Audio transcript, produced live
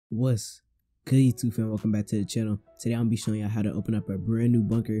What's good, YouTube fam? Welcome back to the channel. Today I'm gonna be showing you how to open up a brand new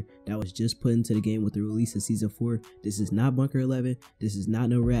bunker that was just put into the game with the release of season 4. This is not bunker 11. This is not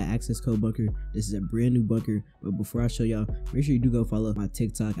no red access code bunker. This is a brand new bunker. But before I show y'all, make sure you do go follow my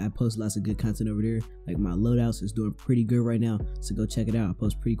TikTok. I post lots of good content over there. Like my loadouts is doing pretty good right now, so go check it out. I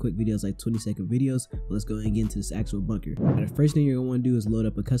post pretty quick videos, like 20-second videos. But let's go and get into this actual bunker. Now, the first thing you're gonna want to do is load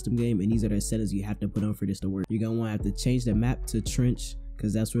up a custom game, and these are the settings you have to put on for this to work. You're gonna want to have to change the map to trench,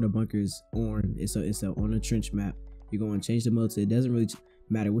 because that's where the bunker is on. It's on a trench map. You're going to change the mode to, it doesn't really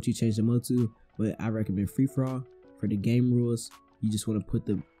matter what you change the mode to, but I recommend free for all. For the game rules, you just want to put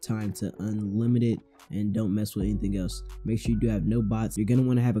the time to unlimited and don't mess with anything else. Make sure you do have no bots. You're going to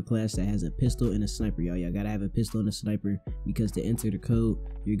want to have a class that has a pistol and a sniper, y'all. Y'all got to have a pistol and a sniper, because to enter the code,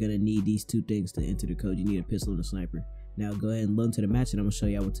 you're going to need these two things to enter the code. You need a pistol and a sniper. Now go ahead and load into the match, and I'm going to show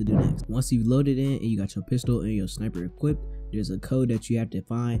y'all what to do next. Once you've loaded in and you got your pistol and your sniper equipped, there's a code that you have to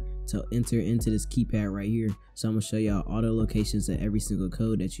find to enter into this keypad right here. So I'm gonna show y'all all the locations of every single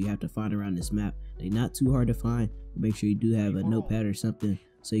code that you have to find around this map. They're not too hard to find, but make sure you do have a notepad or something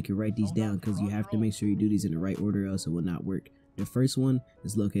so you can write these down, because you have to make sure you do these in the right order, else it will not work. The first one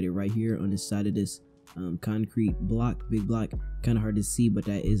is located right here on this side of this concrete block, big block. Kind of hard to see, but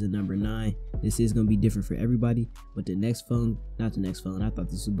that is a number 9. This is gonna be different for everybody, but the next phone, not the next phone, I thought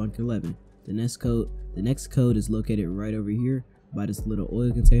this was bunker 11. The next code is located right over here by this little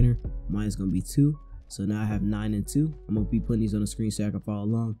oil container. Mine is gonna be 2, so now I have 9 and 2. I'm gonna be putting these on the screen so I can follow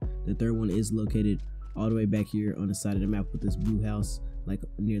along. The third one is located all the way back here on the side of the map with this blue house, like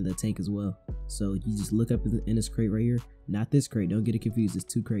near the tank as well. So you just look up in this crate right here, not this crate, don't get it confused. It's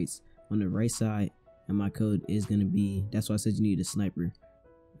 2 crates on the right side, and my code is gonna be, that's why I said you need a sniper.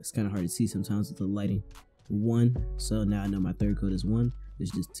 It's kind of hard to see sometimes with the lighting. 1, so now I know my third code is 1. There's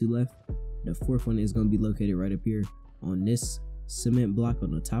just 2 left. The fourth one is going to be located right up here on this cement block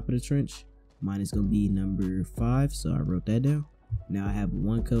on the top of the trench. Mine is going to be number 5, so I wrote that down. Now I have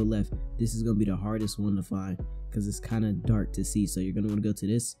 1 code left. This is going to be the hardest one to find because it's kind of dark to see. So you're going to want to go to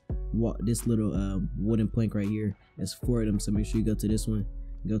this little wooden plank right here. There's 4 of them, so make sure you go to this one.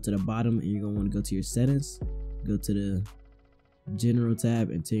 Go to the bottom, and you're going to want to go to your settings. Go to the general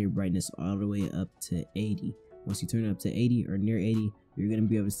tab and turn your brightness all the way up to 80. Once you turn it up to 80 or near 80, you're going to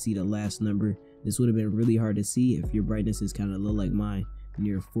be able to see the last number. This would have been really hard to see if your brightness is kind of low like mine,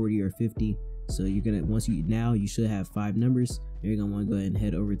 near 40 or 50. So you're going to, now you should have 5 numbers. You're going to want to go ahead and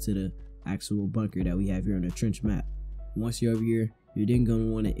head over to the actual bunker that we have here on the trench map. Once you're over here, you're then going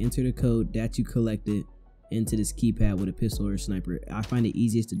to want to enter the code that you collected into this keypad with a pistol or a sniper. I find it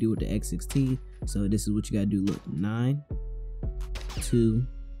easiest to do with the X16. So this is what you got to do. Look, 9, 2,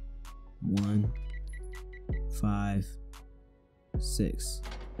 1, 5, 6.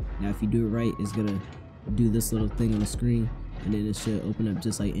 Now if you do it right, it's gonna do this little thing on the screen, and then it should open up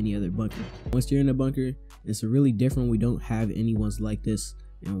just like any other bunker. Once you're in the bunker, it's really different. We don't have any ones like this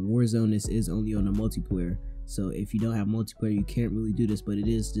in Warzone. This is only on the multiplayer, so if you don't have multiplayer, you can't really do this, but it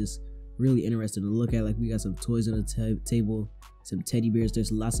is just really interesting to look at. Like, we got some toys on the table, some teddy bears.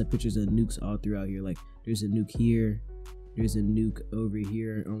 There's lots of pictures of nukes all throughout here. Like, there's a nuke here, there's a nuke over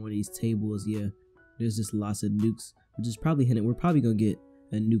here on one of these tables. Yeah, there's just lots of nukes, which is probably hidden. We're probably gonna get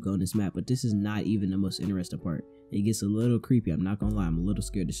a nuke on this map, but this is not even the most interesting part. It gets a little creepy, I'm not gonna lie. I'm a little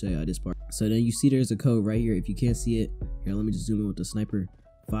scared to show y'all this part. So then you see there's a code right here. If you can't see it, here, let me just zoom in with the sniper.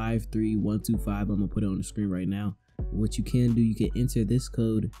 53125. I'm gonna put it on the screen right now. What you can do, you can enter this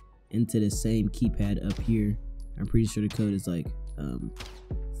code into the same keypad up here. I'm pretty sure the code is like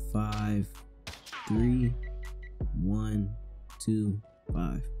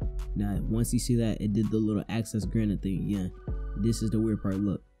 53125. Now once you see that, it did the little access granted thing. Yeah, this is the weird part.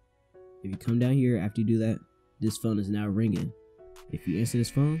 Look, if you come down here after you do that, this phone is now ringing. If you answer this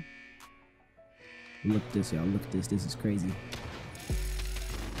phone, look at this, y'all. Look at this. This is crazy.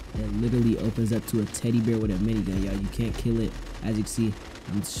 It literally opens up to a teddy bear with a minigun, y'all. You can't kill it. As you can see,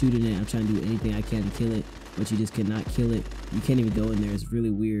 I'm shooting it. I'm trying to do anything I can to kill it, but you just cannot kill it. You can't even go in there. It's really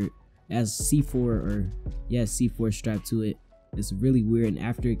weird. It has C4 or yeah, C4 strapped to it. It's really weird, and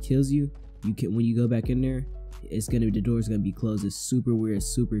after it kills you, when you go back in there, the door's gonna be closed. It's super weird,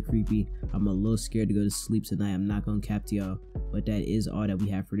 super creepy. I'm a little scared to go to sleep tonight. I'm not gonna cap to y'all, but that is all that we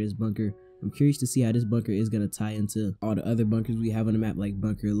have for this bunker. I'm curious to see how this bunker is gonna tie into all the other bunkers we have on the map, like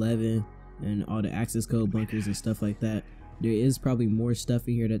bunker 11 and all the access code bunkers and stuff like that. There is probably more stuff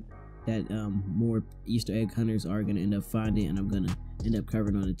in here that more Easter egg hunters are gonna end up finding, and I'm gonna end up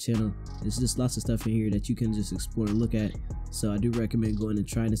covering on the channel. There's just lots of stuff in here that you can just explore and look at, so I do recommend going and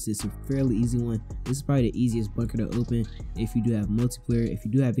trying this. It's a fairly easy one. This is probably the easiest bunker to open if you do have multiplayer. If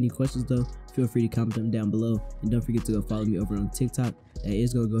you do have any questions though, feel free to comment them down below, and don't forget to go follow me over on TikTok. That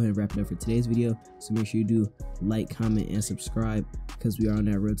is going to go ahead and wrap it up for today's video, so make sure you do like, comment, and subscribe, because we are on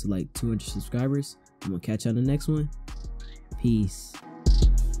that road to like 200 subscribers. I'm going to catch you on the next one. Peace.